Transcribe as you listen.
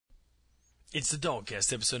It's the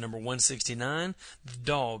DawgCast, episode number 169. The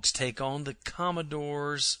Dogs take on the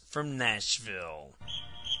Commodores from Nashville.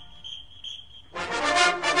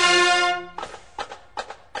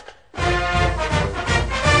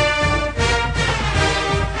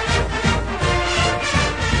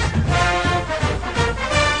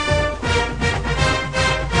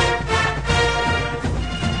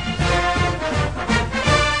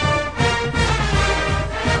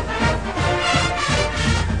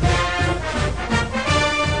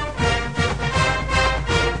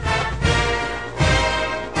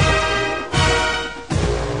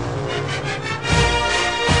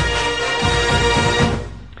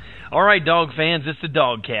 All right, Dog fans, it's the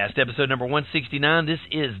DawgCast, episode number 169. This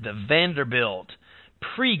is the Vanderbilt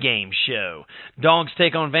pregame show. Dogs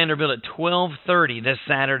take on Vanderbilt at 12:30 this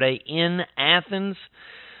Saturday in Athens.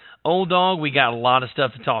 Old Dog, we got a lot of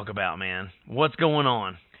stuff to talk about, man. What's going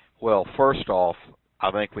on? Well, first off,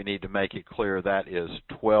 I think we need to make it clear that is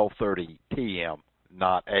 12:30 p.m.,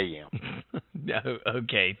 not a.m.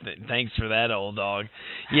 Okay, thanks for that, Old Dog.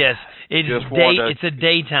 Yes, it's a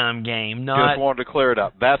daytime game. Just wanted to clear it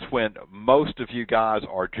up. That's when most of you guys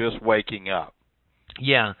are just waking up.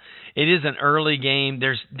 Yeah, it is an early game.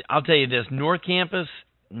 I'll tell you this, North Campus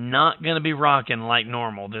not going to be rocking like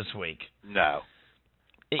normal this week. No.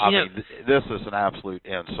 I mean, this is an absolute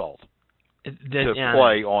insult to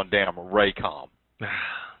play on damn Raycom.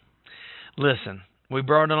 Listen, we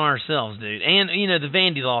brought it on ourselves, dude. And, the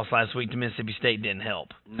Vandy loss last week to Mississippi State didn't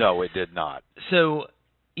help. No, it did not. So,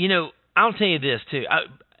 I'll tell you this, too.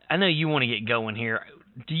 I know you want to get going here.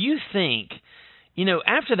 Do you think,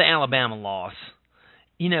 after the Alabama loss,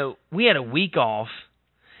 we had a week off,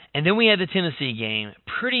 and then we had the Tennessee game.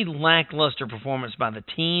 Pretty lackluster performance by the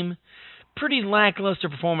team. Pretty lackluster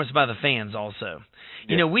performance by the fans also.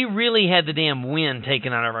 Yeah. We really had the damn win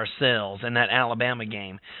taken out of ourselves in that Alabama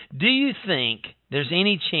game. Do you think there's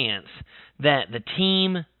any chance that the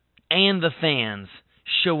team and the fans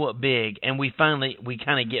show up big and we kind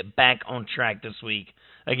of get back on track this week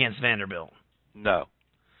against Vanderbilt? No.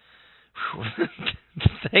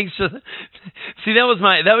 Thanks for see, that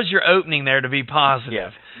was your opening there to be positive. Yeah.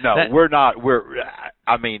 No, we're not.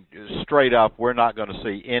 Straight up, we're not going to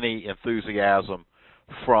see any enthusiasm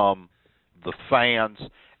from the fans,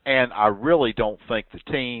 and I really don't think the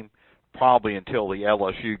team probably until the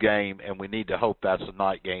LSU game, and we need to hope that's a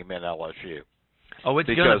night game in LSU. Oh, it's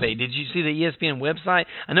going to be. Did you see the ESPN website?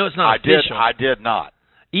 I know it's not official. I did not.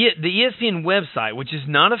 The ESPN website, which is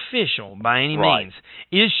not official by any means,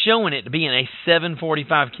 is showing it to be in a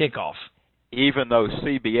 7:45 kickoff. Even though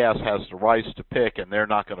CBS has the rights to pick, and they're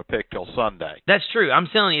not going to pick till Sunday. That's true. I'm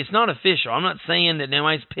telling you, it's not official. I'm not saying that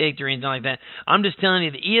nobody's picked or anything like that. I'm just telling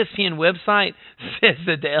you the ESPN website says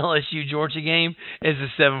that the LSU-Georgia game is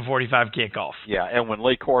a 7:45 kickoff. Yeah, and when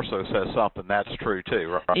Lee Corso says something, that's true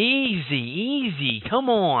too, right? Easy. Come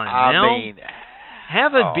on.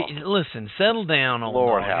 Have listen, settle down, old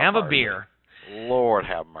Lord dog. Have a beer. Lord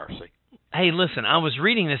have mercy. Hey, listen, I was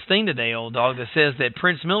reading this thing today, old dog, that says that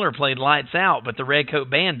Prince Miller played lights out, but the Redcoat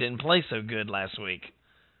Band didn't play so good last week.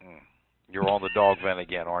 You're on the dog vent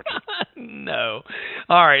again, aren't you? No.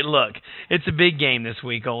 All right, look, it's a big game this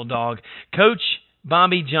week, old dog. Coach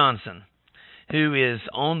Bobby Johnson, who is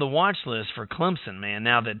on the watch list for Clemson, man,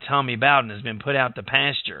 now that Tommy Bowden has been put out to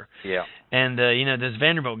pasture. Yeah. And, those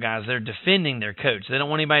Vanderbilt guys, they're defending their coach. They don't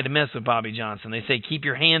want anybody to mess with Bobby Johnson. They say, keep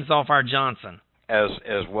your hands off our Johnson.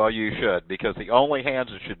 As well you should, because the only hands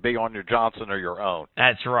that should be on your Johnson are your own.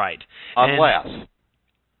 That's right. Unless,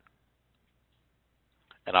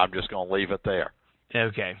 and I'm just going to leave it there.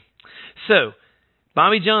 Okay. So,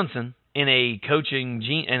 Bobby Johnson, in a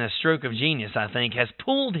stroke of genius, I think, has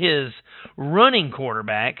pulled his running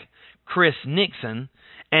quarterback, Chris Nixon,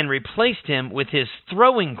 and replaced him with his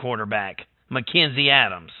throwing quarterback, Mackenzie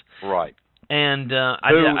Adams. Right. And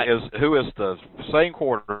who is the same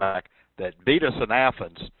quarterback that beat us in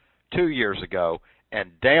Athens 2 years ago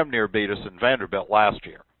and damn near beat us in Vanderbilt last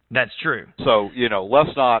year. That's true. So,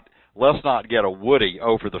 let's not get a woody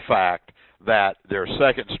over the fact that their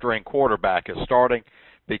second-string quarterback is starting,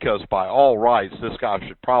 because by all rights, this guy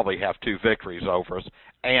should probably have 2 victories over us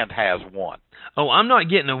and has 1. Oh, I'm not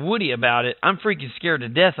getting a woody about it. I'm freaking scared to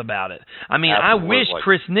death about it. I mean, Absolutely. I wish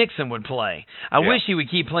Chris Nixon would play. I wish he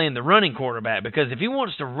would keep playing the running quarterback, because if he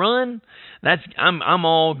wants to run, I'm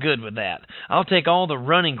all good with that. I'll take all the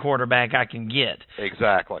running quarterback I can get.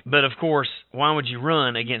 Exactly. But of course, why would you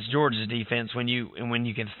run against Georgia's defense when you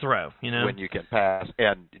can throw? When you can pass,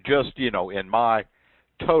 and just in my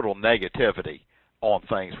total negativity on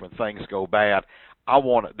things when things go bad,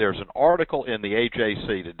 there's an article in the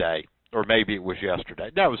AJC today or maybe it was yesterday.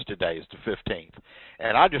 No, it was today. It's the 15th.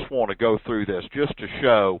 And I just want to go through this just to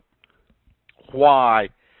show why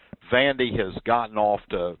Vandy has gotten off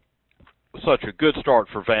to such a good start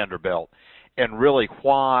for Vanderbilt, and really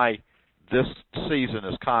why this season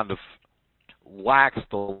has kind of lacks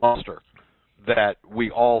the luster that we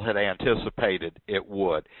all had anticipated it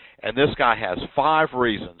would. And this guy has 5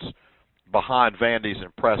 reasons behind Vandy's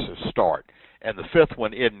impressive start. And the 5th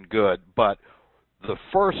one isn't good, but the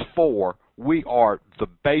first 4, we are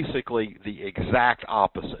basically the exact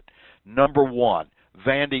opposite. Number 1,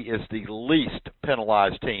 Vandy is the least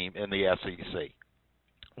penalized team in the SEC.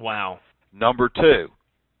 Wow. Number 2,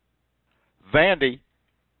 Vandy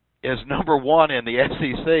is number 1 in the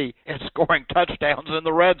SEC in scoring touchdowns in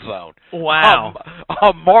the red zone. Wow.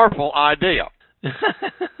 A marvel idea.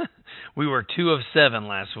 We were 2 of 7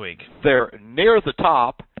 last week. They're near the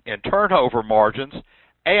top in turnover margins,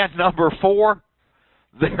 and number 4,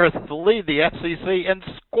 they're the lead the SEC in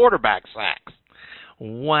quarterback sacks.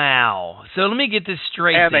 Wow. So let me get this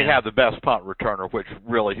straight. And then. They have the best punt returner, which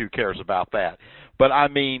really, who cares about that? But, I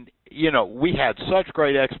mean, you know, we had such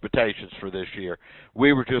great expectations for this year.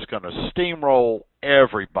 We were just going to steamroll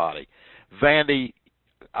everybody. Vandy,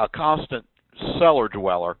 a constant cellar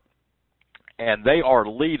dweller, and they are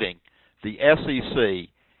leading the SEC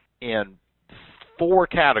in 4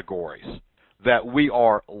 categories that we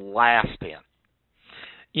are last in.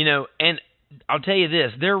 You know, and I'll tell you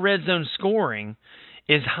this, their red zone scoring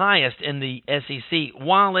is highest in the SEC,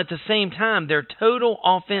 while at the same time their total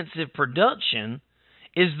offensive production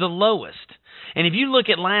is the lowest. And if you look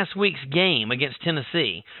at last week's game against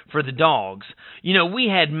Tennessee for the Dogs, you know, we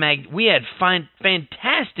had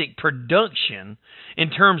fantastic production in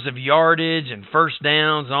terms of yardage and first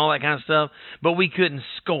downs and all that kind of stuff, but we couldn't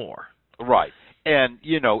score. Right. And,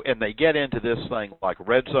 you know, and they get into this thing like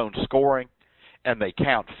red zone scoring, and they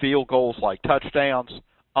count field goals like touchdowns.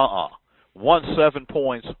 One's 7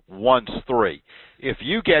 points, one's 3. If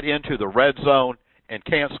you get into the red zone and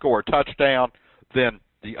can't score a touchdown, then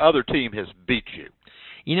the other team has beat you.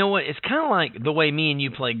 You know what? It's kind of like the way me and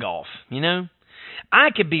you play golf, you know? I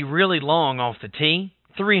could be really long off the tee,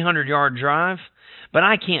 300-yard drive, but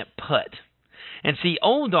I can't putt. And see,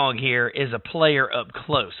 Old Dog here is a player up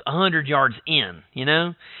close, 100 yards in, you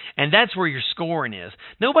know? And that's where your scoring is.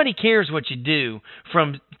 Nobody cares what you do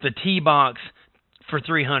from the tee box for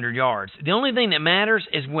 300 yards. The only thing that matters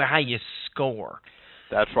is how you score.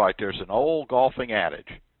 That's right. There's an old golfing adage.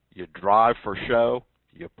 You drive for show,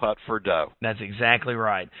 you putt for dough. That's exactly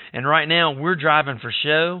right. And right now, we're driving for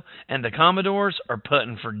show, and the Commodores are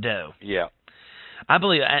putting for dough. Yeah. I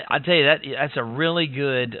believe, I tell you, that's a really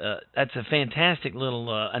good, that's a fantastic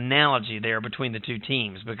little analogy there between the two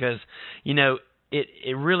teams, because, you know,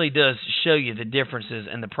 it really does show you the differences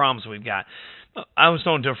and the problems we've got. I was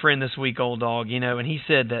talking to a friend this week, Old Dog, you know, and he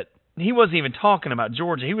said that he wasn't even talking about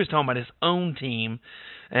Georgia. He was talking about his own team,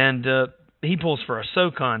 and he pulls for a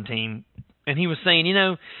SoCon team. And he was saying, you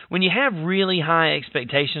know, when you have really high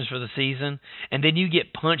expectations for the season and then you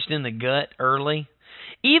get punched in the gut early,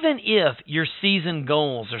 even if your season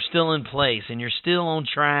goals are still in place and you're still on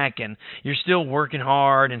track and you're still working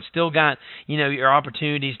hard and still got, you know, your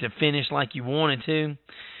opportunities to finish like you wanted to,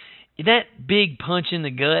 that big punch in the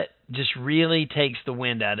gut just really takes the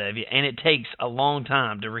wind out of you, and it takes a long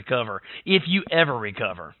time to recover, if you ever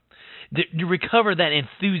recover. To recover that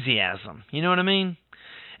enthusiasm, you know what I mean?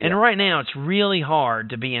 And right now, it's really hard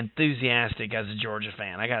to be enthusiastic as a Georgia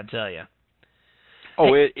fan, I got to tell you.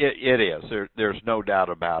 Oh, it is. There's no doubt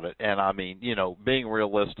about it. And, I mean, you know, being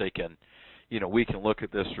realistic and, you know, we can look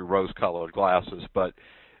at this through rose-colored glasses, but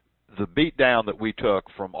the beatdown that we took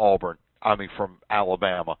from from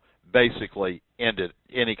Alabama, basically ended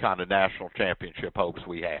any kind of national championship hopes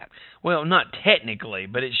we had. Well, not technically,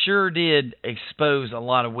 but it sure did expose a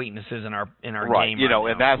lot of weaknesses in our game. You know,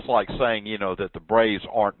 right and now. that's like saying, you know, that the Braves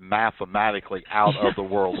aren't mathematically out of the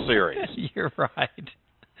World Series. You're right.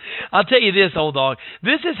 I'll tell you this, Old Dog.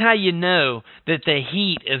 This is how you know that the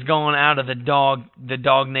heat is gone out of the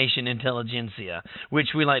Dog Nation intelligentsia, which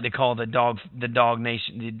we like to call the Dog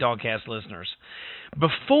Nation, the DawgCast listeners.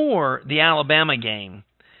 Before the Alabama game,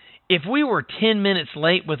 if we were 10 minutes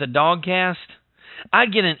late with a DawgCast,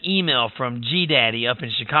 I'd get an email from G Daddy up in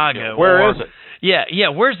Chicago. Where is it? Yeah,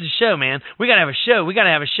 where's the show, man? We got to have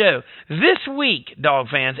a show. This week, Dog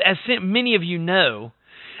fans, as many of you know,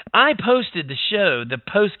 I posted the show, the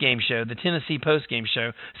postgame show, the Tennessee postgame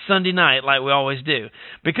show, Sunday night, like we always do.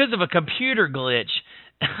 Because of a computer glitch,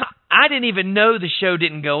 I didn't even know the show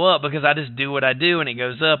didn't go up, because I just do what I do and it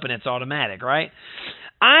goes up and it's automatic, right?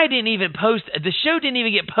 I didn't even post, the show didn't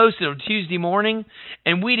even get posted on Tuesday morning,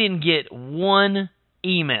 and we didn't get one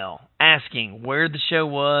email asking where the show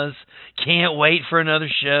was. Can't wait for another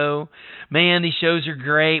show. Man, these shows are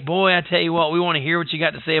great. Boy, I tell you what, we want to hear what you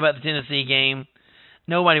got to say about the Tennessee game.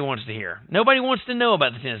 Nobody wants to hear. Nobody wants to know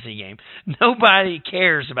about the Tennessee game. Nobody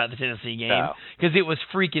cares about the Tennessee game because it was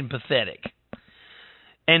freaking pathetic.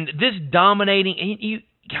 And this dominating,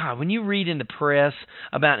 God, when you read in the press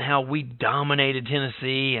about how we dominated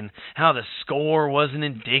Tennessee and how the score wasn't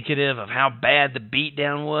indicative of how bad the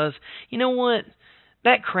beatdown was, you know what?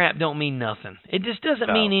 That crap don't mean nothing. It just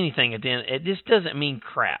doesn't mean anything at the end. It just doesn't mean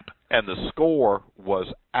crap. And the score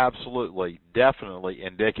was absolutely, definitely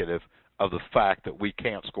indicative of the fact that we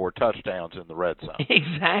can't score touchdowns in the red zone.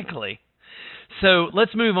 Exactly. So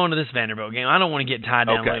let's move on to this Vanderbilt game. I don't want to get tied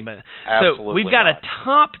down a little bit. Absolutely so we've got a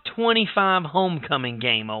top 25 homecoming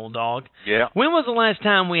game, old dog. Yeah. When was the last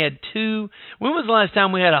time we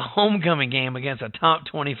had a homecoming game against a top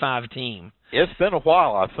 25 team? It's been a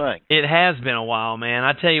while, I think. It has been a while, man.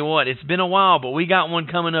 I tell you what, it's been a while, but we got one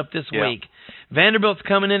coming up this week. Vanderbilt's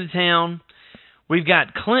coming into town. We've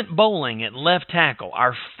got Clint Bowling at left tackle,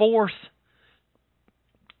 our fourth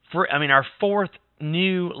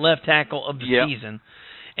new left tackle of the season.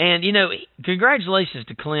 And, you know, congratulations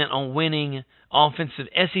to Clint on winning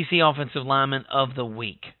SEC Offensive Lineman of the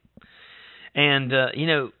Week. And, you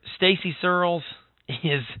know, Stacy Searles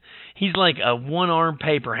he's like a one-arm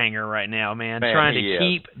paper hanger right now, man trying to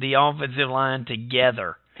keep the offensive line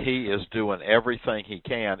together. He is doing everything he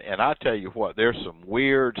can. And I tell you what, there's some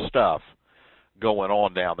weird stuff going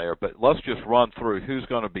on down there. But let's just run through who's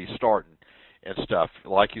going to be starting and stuff.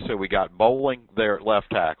 Like you said, we got Bowling there at left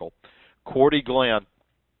tackle. Cordy Glenn,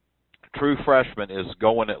 true freshman, is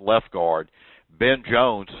going at left guard. Ben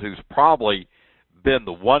Jones, who's probably been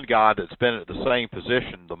the one guy that's been at the same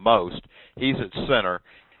position the most, he's at center.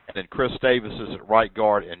 And then Chris Davis is at right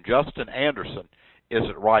guard. And Justin Anderson is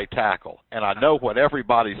at right tackle. And I know what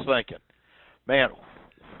everybody's thinking. Man,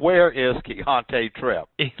 where is Keontae Tripp?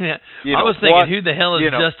 I was thinking, who the hell is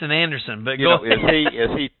Justin Anderson? But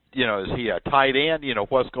is he a tight end? You know,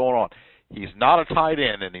 what's going on? He's not a tight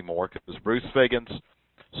end anymore because Bruce Figgins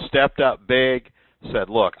stepped up big, said,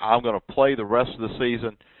 look, I'm going to play the rest of the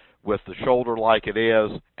season with the shoulder like it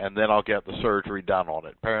is, and then I'll get the surgery done on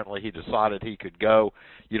it. Apparently he decided he could go,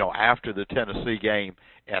 after the Tennessee game,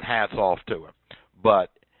 and hats off to him.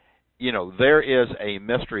 But, there is a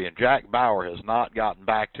mystery, and Jack Bauer has not gotten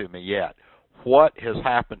back to me yet. What has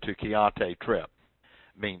happened to Keontae Tripp?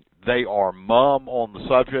 I mean, they are mum on the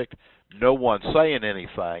subject. No one's saying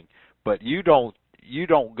anything, but you don't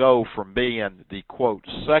go from being the, quote,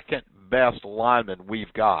 second best lineman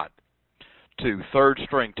we've got to third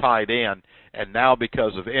string tight end, and now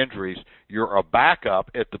because of injuries, you're a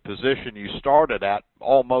backup at the position you started at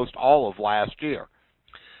almost all of last year.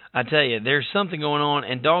 I tell you, there's something going on,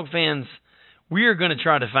 and Dog fans, we are going to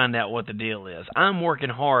try to find out what the deal is. I'm working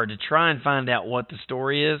hard to try and find out what the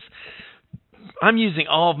story is. I'm using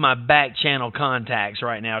all of my back channel contacts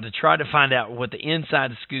right now to try to find out what the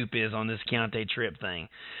inside scoop is on this Keontae Tripp thing,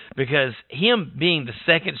 because him being the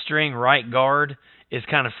second string right guard is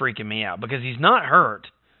kind of freaking me out because he's not hurt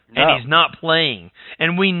and he's not playing,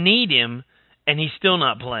 and we need him, and he's still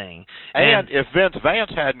not playing. And if Vince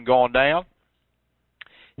Vance hadn't gone down,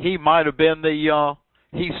 he might have been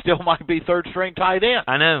he still might be third string tight end.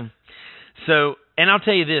 I know. So, and I'll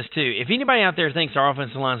tell you this too, if anybody out there thinks our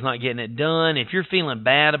offensive line's not getting it done, if you're feeling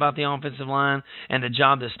bad about the offensive line and the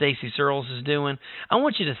job that Stacy Searles is doing, I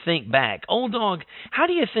want you to think back. Old dog, how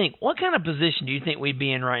do you think, what kind of position do you think we'd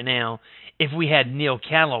be in right now if we had Neil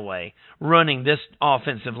Callaway running this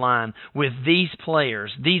offensive line with these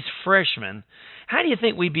players, these freshmen? How do you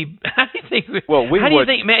think we'd be? How do you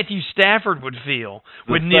think Matthew Stafford would feel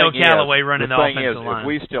with Neil Callaway running the offensive line? If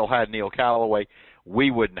we still had Neil Callaway,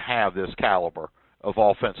 we wouldn't have this caliber of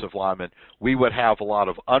offensive linemen. We would have a lot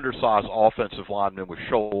of undersized offensive linemen with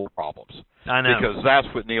shoulder problems. I know. Because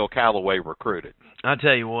that's what Neil Callaway recruited. I'll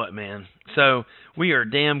tell you what, man. So we are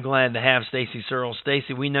damn glad to have Stacy Searles.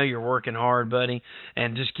 Stacy, we know you're working hard, buddy,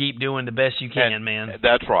 and just keep doing the best you can, man.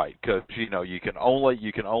 That's right, because you can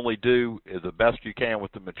only do the best you can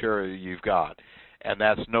with the material you've got, and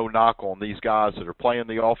that's no knock on these guys that are playing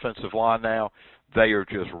the offensive line now. They are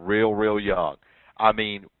just real young. I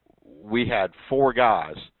mean, we had 4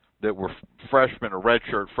 guys that were freshmen or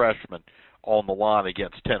redshirt freshmen on the line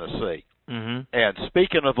against Tennessee. Mm-hmm. And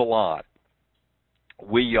speaking of the line,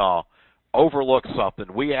 we overlooked something.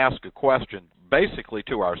 We asked a question basically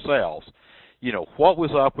to ourselves. What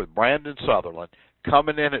was up with Brandon Sutherland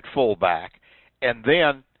coming in at fullback and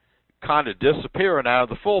then kind of disappearing out of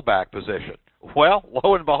the fullback position? Well,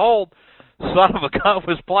 lo and behold, son of a gun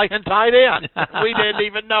was playing tight end. We didn't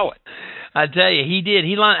even know it. I tell you, he did.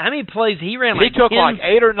 How many plays? He ran like He took 10... like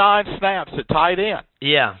 8 or 9 snaps at tight end.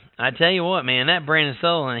 Yeah, I tell you what, man, that Brandon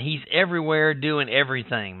Sullivan, he's everywhere doing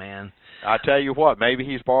everything, man. I tell you what, maybe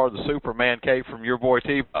he's borrowed the Superman cape from your boy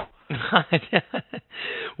Tebow.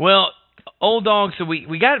 Well, old dog, so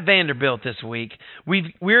we got Vanderbilt this week.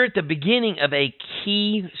 We're at the beginning of a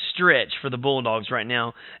key stretch for the Bulldogs right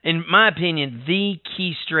now. In my opinion, the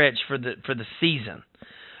key stretch for the season.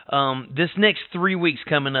 This next 3 weeks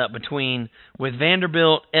coming up with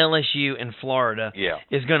Vanderbilt, LSU, and Florida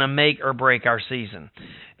is going to make or break our season.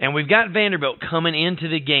 And we've got Vanderbilt coming into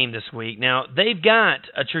the game this week. Now, they've got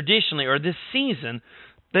this season,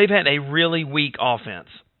 they've had a really weak offense.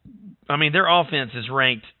 I mean, their offense is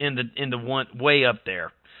ranked in the one way up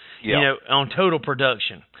there, on total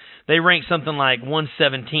production. They rank something like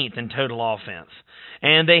 117th in total offense.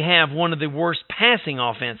 And they have one of the worst passing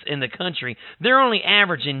offense in the country. They're only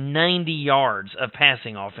averaging 90 yards of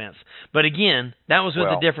passing offense. But again, that was with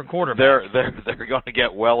a different quarterback. They're going to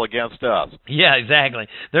get well against us. Yeah, exactly.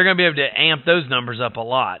 They're going to be able to amp those numbers up a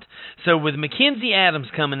lot. So with Mackenzie Adams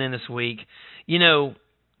coming in this week,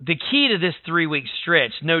 the key to this 3-week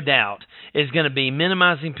stretch, no doubt, is going to be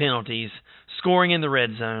minimizing penalties, scoring in the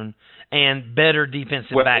red zone, and better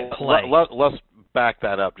defensive back play. Let's back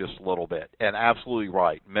that up just a little bit. And absolutely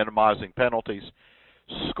right. Minimizing penalties,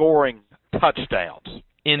 scoring touchdowns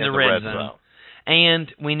in the red zone.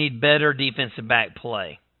 And we need better defensive back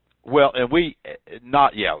play. Well, and we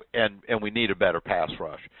need a better pass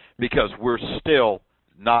rush because we're still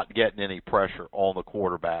not getting any pressure on the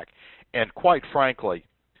quarterback. And quite frankly,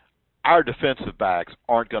 our defensive backs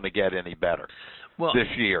aren't going to get any better this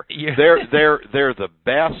year. They're the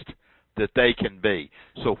best that they can be.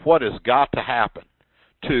 So what has got to happen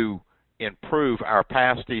to improve our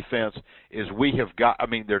pass defense is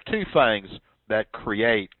there are two things that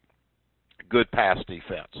create good pass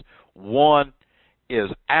defense. One is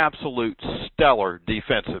absolute stellar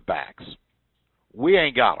defensive backs. We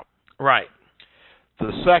ain't got them. Right.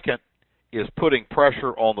 The second is putting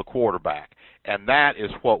pressure on the quarterback, and that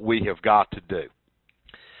is what we have got to do.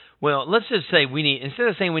 Well, let's just say instead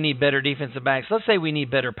of saying we need better defensive backs, let's say we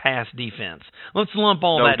need better pass defense. Let's lump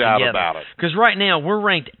all that together. No doubt about it. Because right now we're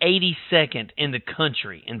ranked 82nd in the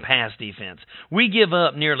country in pass defense. We give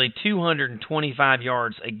up nearly 225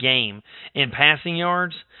 yards a game in passing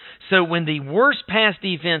yards. So when the worst pass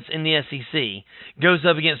defense in the SEC goes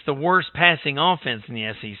up against the worst passing offense in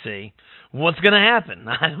the SEC, what's going to happen?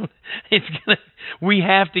 We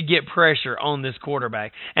have to get pressure on this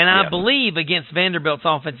quarterback. And I believe against Vanderbilt's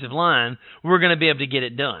offensive line, we're going to be able to get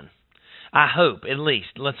it done. I hope, at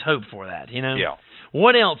least. Let's hope for that, Yeah.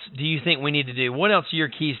 What else do you think we need to do? What else are your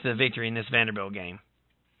keys to the victory in this Vanderbilt game?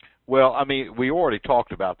 Well, I mean, we already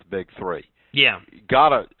talked about the big three. Yeah.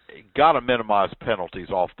 Gotta minimize penalties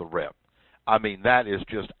off the rip. I mean, that is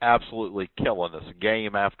just absolutely killing us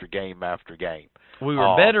game after game after game. We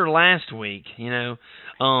were better last week,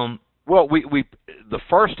 Well, we the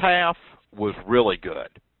first half was really good.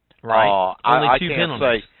 Right. Only I two can't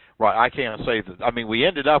penalties. I can't say that. I mean, we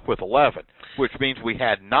ended up with 11, which means we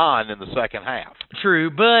had 9 in the second half.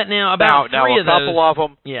 True, but now about three of those.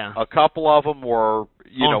 A couple of them were,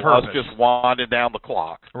 us just winding down the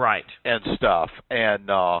clock, right, and stuff, and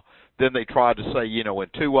then they tried to say, and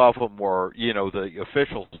 2 of them were, the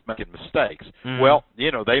officials making mistakes. Mm-hmm. Well,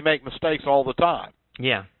 they make mistakes all the time.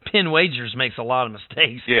 Yeah, Penn Wagers makes a lot of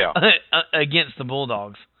mistakes. Yeah. Against the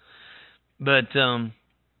Bulldogs, but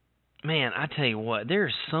man, I tell you what,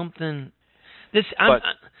 there's something. This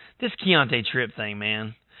Keontae Tripp thing,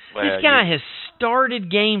 man. Well, this guy has started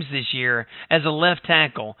games this year as a left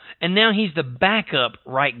tackle, and now he's the backup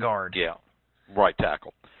right guard. Yeah, right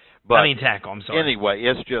tackle. But tackle, I'm sorry. Anyway,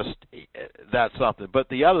 it's just that's something. But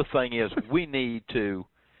the other thing is we need to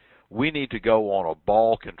go on a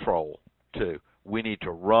ball control too. We need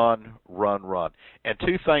to run. And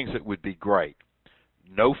 2 things that would be great.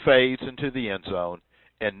 No fades into the end zone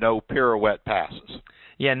and no pirouette passes.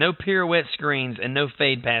 Yeah, no pirouette screens and no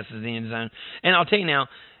fade passes in the end zone. And I'll tell you now,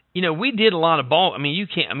 we did a lot of ball. We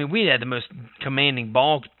had the most commanding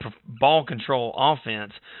ball control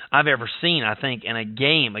offense I've ever seen, I think, in a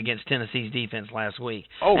game against Tennessee's defense last week.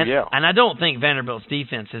 Yeah. And I don't think Vanderbilt's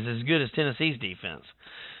defense is as good as Tennessee's defense.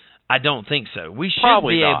 I don't think so. We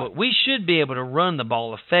should be able to run the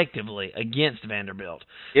ball effectively against Vanderbilt.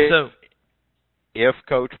 If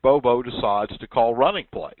Coach Bobo decides to call running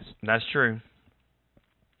plays. That's true.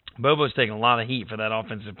 Bobo's taking a lot of heat for that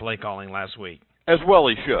offensive play calling last week. As well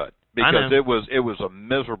he should, because it was a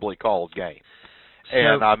miserably called game.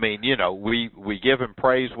 And I mean, we give him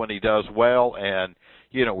praise when he does well, and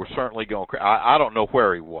were certainly going. I don't know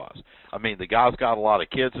where he was. I mean, the guy's got a lot of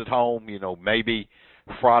kids at home. Maybe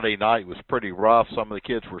Friday night was pretty rough. Some of the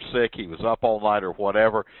kids were sick. He was up all night or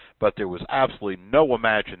whatever. But there was absolutely no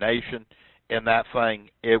imagination in that thing.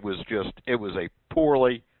 It was a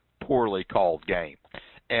poorly called game.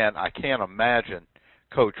 And I can't imagine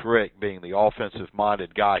Coach Rick being the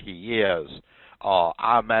offensive-minded guy he is.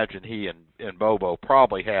 I imagine he and Bobo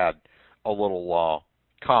probably had a little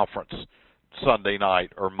conference Sunday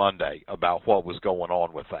night or Monday about what was going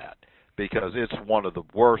on with that, because it's one of the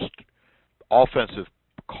worst offensive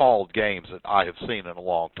called games that I have seen in a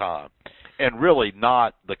long time, and really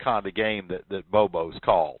not the kind of game that Bobo's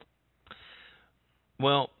called.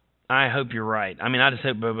 Well, I hope you're right. I mean, I just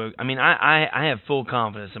hope Bobo. I mean, I have full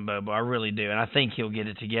confidence in Bobo. I really do, and I think he'll get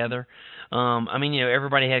it together. I mean,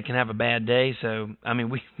 everybody can have a bad day, so I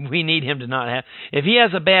mean, we need him to not have. If he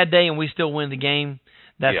has a bad day and we still win the game,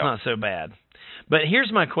 that's not so bad. But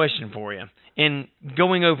here's my question for you. In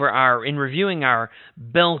reviewing our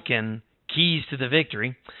Belkin keys to the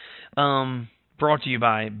victory, brought to you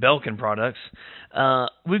by Belkin Products,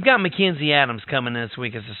 we've got Mackenzie Adams coming this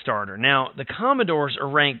week as a starter. Now, the Commodores are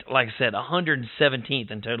ranked, like I said,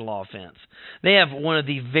 117th in total offense. They have one of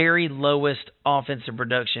the very lowest offensive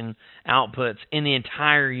production outputs in the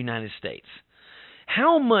entire United States.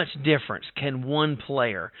 How much difference can one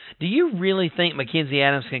player? Do you really think Mackenzie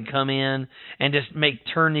Adams can come in and just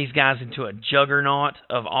turn these guys into a juggernaut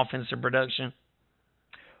of offensive production?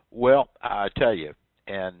 Well, I tell you,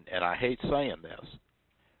 and I hate saying this,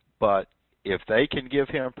 but if they can give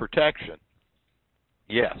him protection,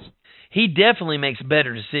 yes. He definitely makes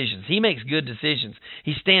better decisions. He makes good decisions.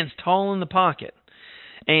 He stands tall in the pocket.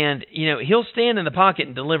 And, he'll stand in the pocket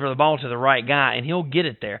and deliver the ball to the right guy, and he'll get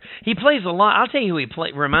it there. He plays a lot. I'll tell you who he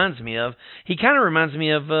reminds me of. He kind of reminds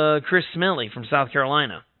me of Chris Smelley from South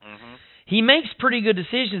Carolina. Mm-hmm. He makes pretty good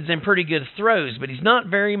decisions and pretty good throws, but he's not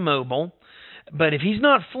very mobile. But if he's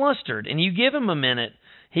not flustered and you give him a minute,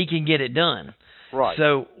 he can get it done. Right.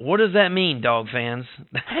 So what does that mean, Dog fans?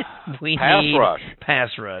 We need pass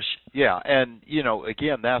rush. Yeah, and,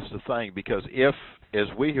 again, that's the thing, because as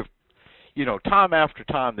we have, time after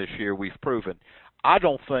time this year we've proven, I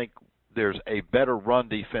don't think there's a better run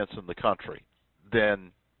defense in the country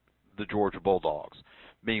than the Georgia Bulldogs.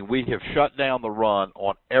 I mean, we have shut down the run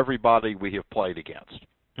on everybody we have played against.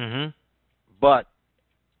 Mm-hmm. But,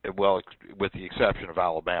 well, with the exception of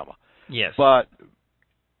Alabama. Yes. But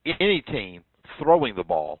any team throwing the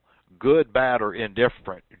ball, good, bad, or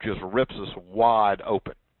indifferent, just rips us wide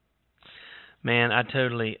open. Man, I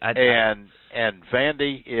totally. And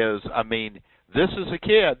Vandy is, I mean, this is a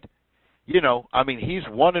kid, he's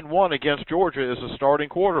 1-1 against Georgia as a starting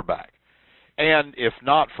quarterback. And if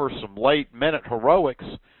not for some late-minute heroics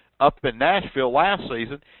up in Nashville last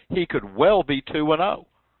season, he could well be 2-0.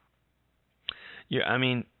 Yeah, I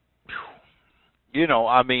mean...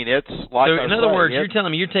 it's like. So, in other words, you're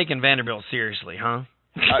telling me you're taking Vanderbilt seriously, huh?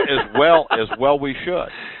 as well we should.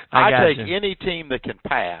 I take any team that can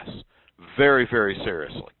pass very, very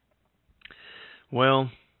seriously.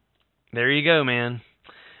 Well, there you go, man.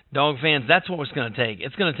 Dog fans, that's what it's going to take.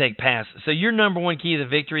 It's going to take pass. So your number one key to the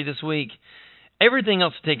victory this week, everything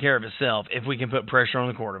else will take care of itself if we can put pressure on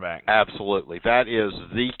the quarterback. Absolutely. That is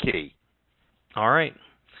the key. All right.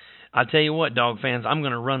 I'll tell you what, Dog fans, I'm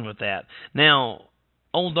going to run with that. Now,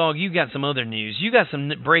 old dog, you got some other news. You got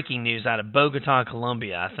some breaking news out of Bogota,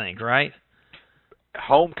 Colombia, I think, right?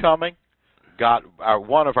 Homecoming got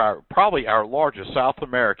probably our largest South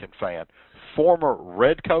American fan, former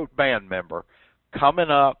Redcoat band member,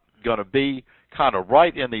 coming up, going to be kind of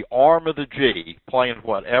right in the arm of the G, playing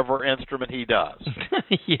whatever instrument he does.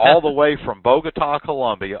 Yeah. All the way from Bogota,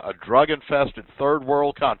 Colombia, a drug-infested third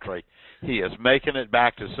world country. He is making it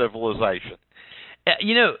back to civilization.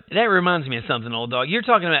 That reminds me of something, old dog. You're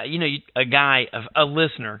talking about, a guy, a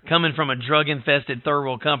listener, coming from a drug-infested third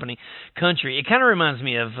world country. It kind of reminds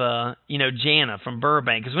me of, Jana from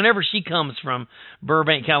Burbank. Because whenever she comes from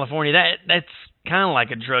Burbank, California, that's kind of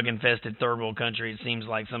like a drug-infested third world country, it seems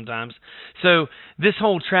like sometimes. So this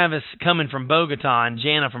whole Travis coming from Bogota and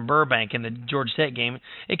Jana from Burbank in the Georgia Tech game,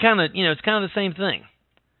 it kind of, it's kind of the same thing.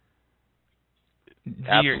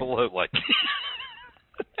 Absolutely.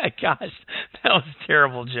 Gosh, that was a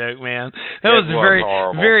terrible joke, man. That was a very,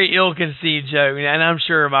 horrible. Very ill-conceived joke, and I'm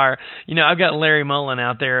sure of our, I've got Larry Mullen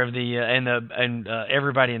out there of the and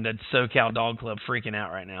everybody in the SoCal Dog Club freaking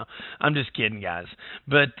out right now. I'm just kidding, guys.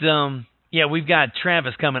 But yeah, we've got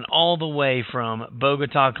Travis coming all the way from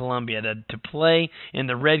Bogota, Colombia, to play in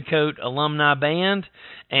the Redcoat Alumni Band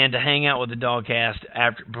and to hang out with the DawgCast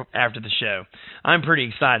after the show. I'm pretty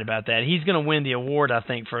excited about that. He's going to win the award, I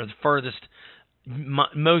think, for the furthest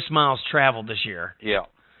most miles traveled this year. Yeah.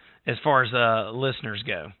 As far as listeners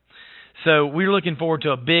go. So we're looking forward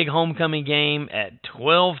to a big homecoming game at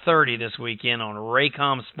 12:30 this weekend on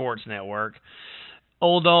Raycom Sports Network.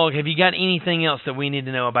 Old Dog, have you got anything else that we need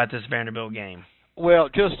to know about this Vanderbilt game? Well,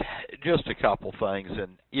 just a couple things,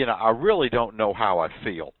 and I really don't know how I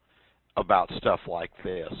feel about stuff like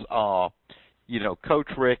this.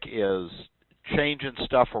 Coach Rick is changing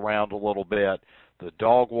stuff around a little bit. The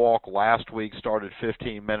dog walk last week started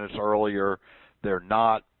 15 minutes earlier.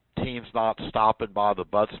 Teams not stopping by the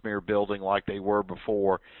Butts-Mehre building like they were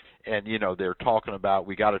before, and they're talking about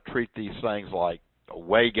we got to treat these things like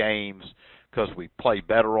away games because we play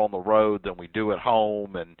better on the road than we do at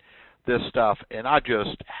home and this stuff. And I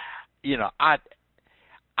just,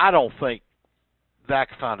 I don't think that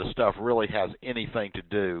kind of stuff really has anything to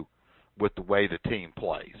do with the way the team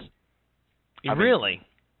plays. Really?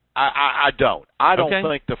 I don't. I don't Okay.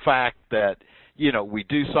 think the fact that we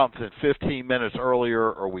do something 15 minutes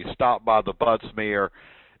earlier, or we stop by the Butts-Mehre,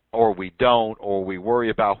 or we don't, or we worry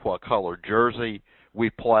about what color jersey we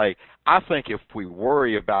play. I think if we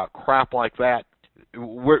worry about crap like that,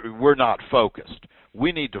 we're not focused.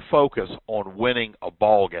 We need to focus on winning a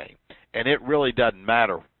ball game, and it really doesn't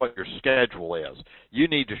matter what your schedule is. You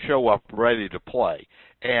need to show up ready to play.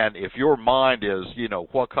 And if your mind is,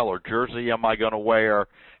 what color jersey am I going to wear?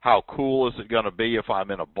 How cool is it going to be if I'm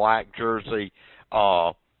in a black jersey?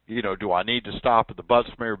 Do I need to stop at the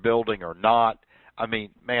Butts-Mehre building or not? I mean,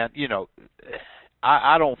 man,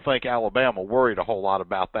 I don't think Alabama worried a whole lot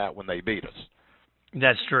about that when they beat us.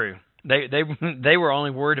 That's true. They were only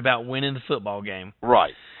worried about winning the football game.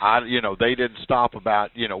 Right. They didn't stop about,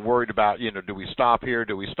 worried about, do we stop here?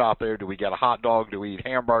 Do we stop there? Do we get a hot dog? Do we eat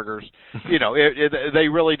hamburgers? They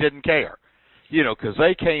really didn't care, because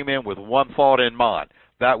they came in with one thought in mind.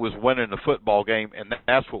 That was winning the football game, and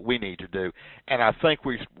that's what we need to do. And I think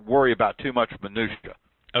we worry about too much minutia.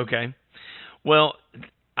 Okay. Well,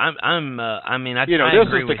 I this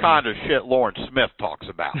agree is with the kind of shit Lawrence Smith talks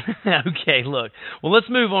about. Okay, look. Well, let's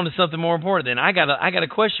move on to something more important then. I got a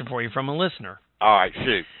question for you from a listener. All right,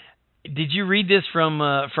 shoot. Did you read this from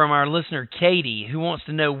our listener Katie, who wants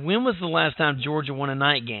to know when was the last time Georgia won a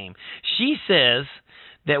night game? She says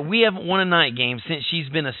that we haven't won a night game since she's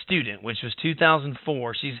been a student, which was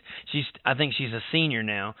 2004. I think she's a senior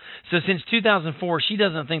now. So since 2004, she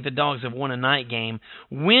doesn't think the Dogs have won a night game.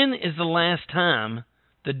 When is the last time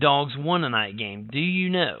the Dogs won a night game? Do you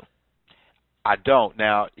know? I don't.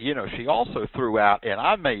 Now, she also threw out, and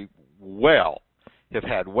I may well have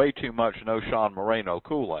had way too much No Sean Moreno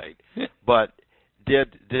Kool-Aid, but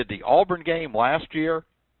did the Auburn game last year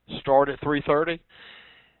start at 3:30?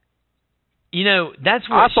 That's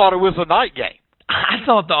what I thought it was a night game. I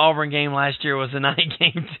thought the Auburn game last year was a night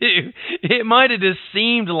game too. It might have just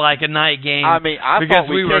seemed like a night game. I mean, I because thought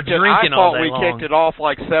we were drinking all day long. kicked it off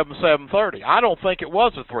like 7:30. I don't think it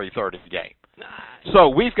was a 3:30 game. So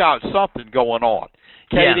we've got something going on.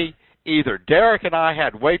 Katie, either Derek and I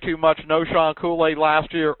had way too much No Sean Kool-Aid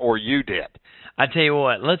last year, or you did. I tell you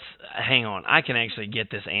what, let's hang on. I can actually get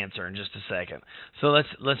this answer in just a second. So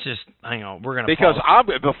let's just hang on. We're gonna pause.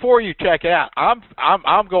 Before you check out,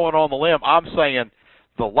 I'm going on the limb. I'm saying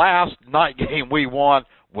the last night game we won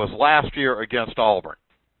was last year against Auburn.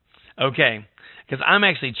 Okay, because I'm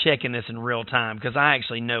actually checking this in real time because I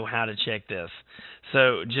actually know how to check this.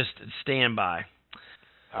 So just stand by.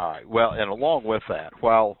 All right. Well, and along with that,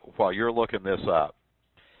 while you're looking this up,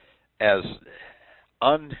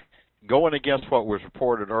 going against what was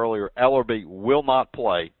reported earlier, Ellerby will not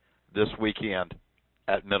play this weekend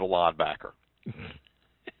at middle linebacker. It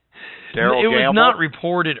was not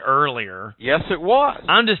reported earlier. Yes, it was.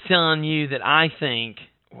 I'm just telling you that I think...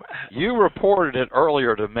 You reported it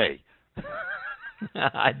earlier to me.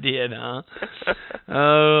 I did, huh?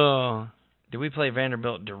 Oh. Did we play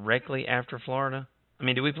Vanderbilt directly after Florida? I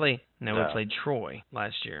mean, did we play... No, we played Troy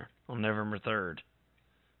last year on November 3rd.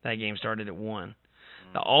 That game started at 1.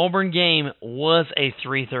 The Auburn game was a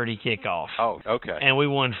 3:30 kickoff. Oh, okay. And we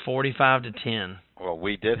won 45-10. Well,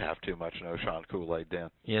 we did have too much No Sean Kool-Aid then.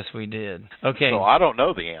 Yes, we did. Okay. So I don't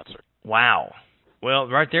know the answer. Wow. Well,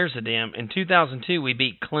 right there's the damn. In 2002, we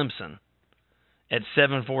beat Clemson at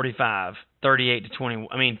 7:45,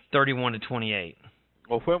 31-28.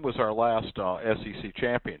 Well, when was our last SEC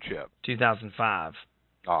championship? 2005.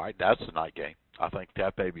 All right, that's the night game. I think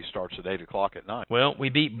that baby starts at 8 o'clock at night. Well, we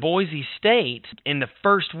beat Boise State in the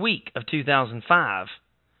first week of 2005.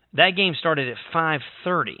 That game started at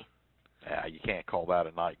 5:30. Yeah, you can't call that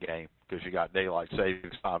a night game because you got daylight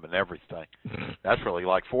savings time and everything. That's really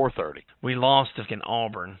like 4:30. We lost to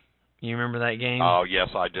Auburn. You remember that game? Oh, yes,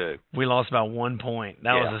 I do. We lost by 1 point.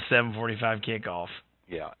 That was a 7:45 kickoff.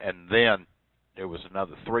 Yeah, and then it was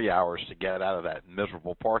another 3 hours to get out of that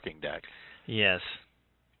miserable parking deck. Yes.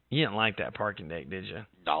 You didn't like that parking deck, did you?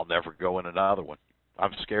 I'll never go in another one.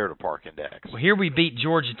 I'm scared of parking decks. Well, here we beat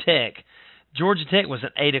Georgia Tech. Georgia Tech was an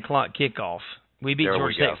 8 o'clock kickoff. We beat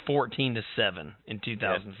Georgia Tech 14-7 in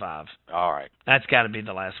 2005. All right. That's got to be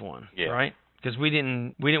the last one, right? Because we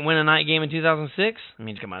didn't win a night game in 2006. I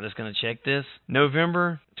mean, come on, just going to check this.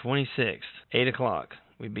 November 26th, 8 o'clock.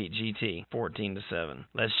 We beat GT 14-7.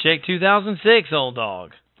 Let's check 2006, old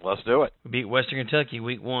dog. Let's do it. We beat Western Kentucky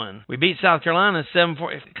week 1. We beat South Carolina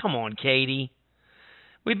 7-4. Come on, Katie.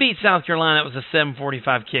 We beat South Carolina. It was a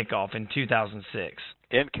 7:45 kickoff in 2006.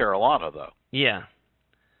 In Carolina, though. Yeah.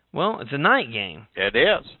 Well, it's a night game. It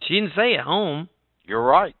is. She didn't say at home. You're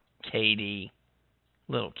right. Katie.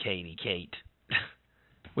 Little Katie Kate.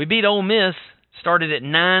 We beat Ole Miss. Started at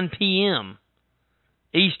 9 p.m.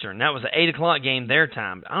 Eastern. That was an 8 o'clock game their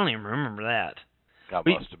time. I don't even remember that. That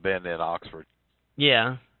must have been in Oxford.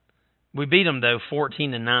 Yeah. We beat them, though,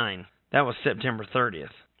 14-9. That was September 30th.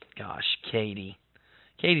 Gosh, Katie.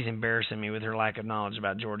 Katie's embarrassing me with her lack of knowledge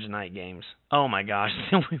about Georgia night games. Oh, my gosh.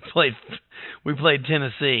 we played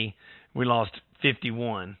Tennessee. We lost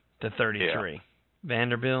 51-33. Yeah.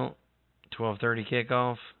 Vanderbilt, 12:30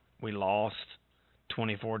 kickoff. We lost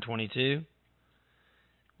 24-22.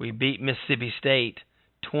 We beat Mississippi State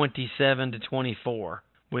 27-24.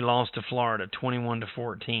 We lost to Florida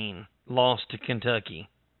 21-14. Lost to Kentucky.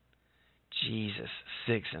 Jesus,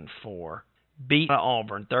 6-4. Beat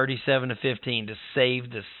Auburn 37-15 to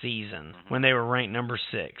save the season when they were ranked number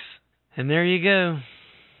 6. And there you go.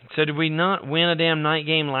 So did we not win a damn night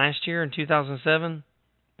game last year in 2007?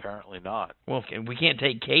 Apparently not. Well, we can't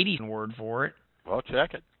take Katie's word for it. Well,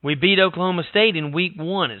 check it. We beat Oklahoma State in week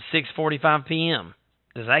 1 at 6:45 p.m.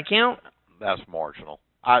 Does that count? That's marginal.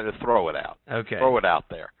 I'd throw it out. Okay. Throw it out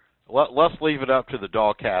there. Let's leave it up to the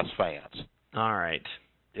DawgCast fans. All right.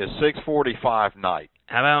 It's 6:45 night.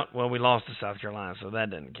 How about, well, we lost to South Carolina, so that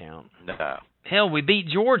doesn't count. No. Hell, we beat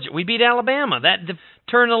Georgia. We beat Alabama. That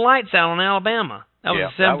turned the lights out on Alabama. That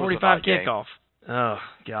was a 7:45 kickoff. Oh,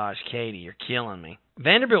 gosh, Katie, you're killing me.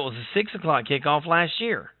 Vanderbilt was a 6 o'clock kickoff last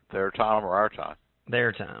year. Their time or our time?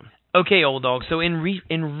 Their time. Okay, old dog, so in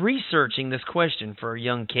researching this question for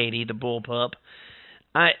young Katie, the bullpup,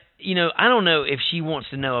 I don't know if she wants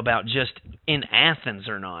to know about just in Athens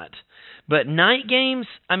or not. But night games,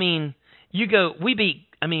 I mean,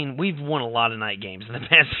 we've won a lot of night games in the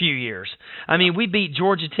past few years. I mean, we beat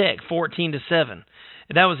Georgia Tech 14-7.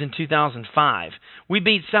 That was in 2005. We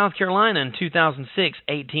beat South Carolina in 2006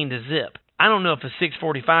 18-0. I don't know if a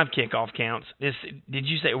 6:45 kickoff counts. Did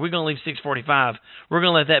you say we're going to leave 6:45? We're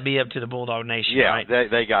going to let that be up to the Bulldog Nation, right? Yeah,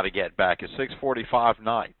 they got to get back. It's 6:45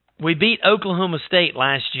 night. We beat Oklahoma State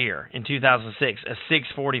last year in 2006, a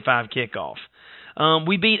 6:45 kickoff.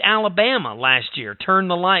 We beat Alabama last year, turned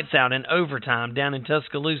the lights out in overtime down in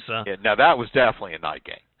Tuscaloosa. Yeah, now, that was definitely a night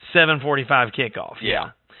game. 7:45 kickoff.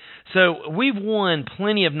 Yeah. So we've won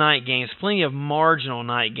plenty of night games, plenty of marginal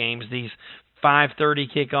night games, these 5:30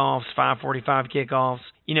 kickoffs, 5:45 kickoffs.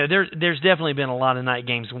 There's definitely been a lot of night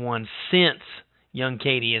games won since young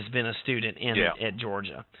Katie has been a student at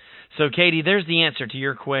Georgia. So, Katie, there's the answer to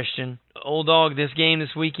your question. Old dog, this game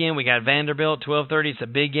this weekend, we got Vanderbilt, 12:30. It's a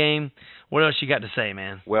big game. What else you got to say,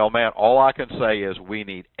 man? Well, man, all I can say is we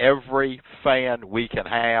need every fan we can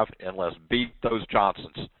have, and let's beat those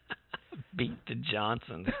Johnsons. Beat the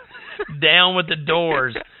Johnsons. Down with the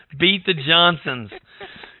doors. Beat the Johnsons.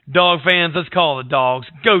 Dog fans, let's call the Dogs.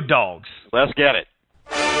 Go Dogs. Let's get it.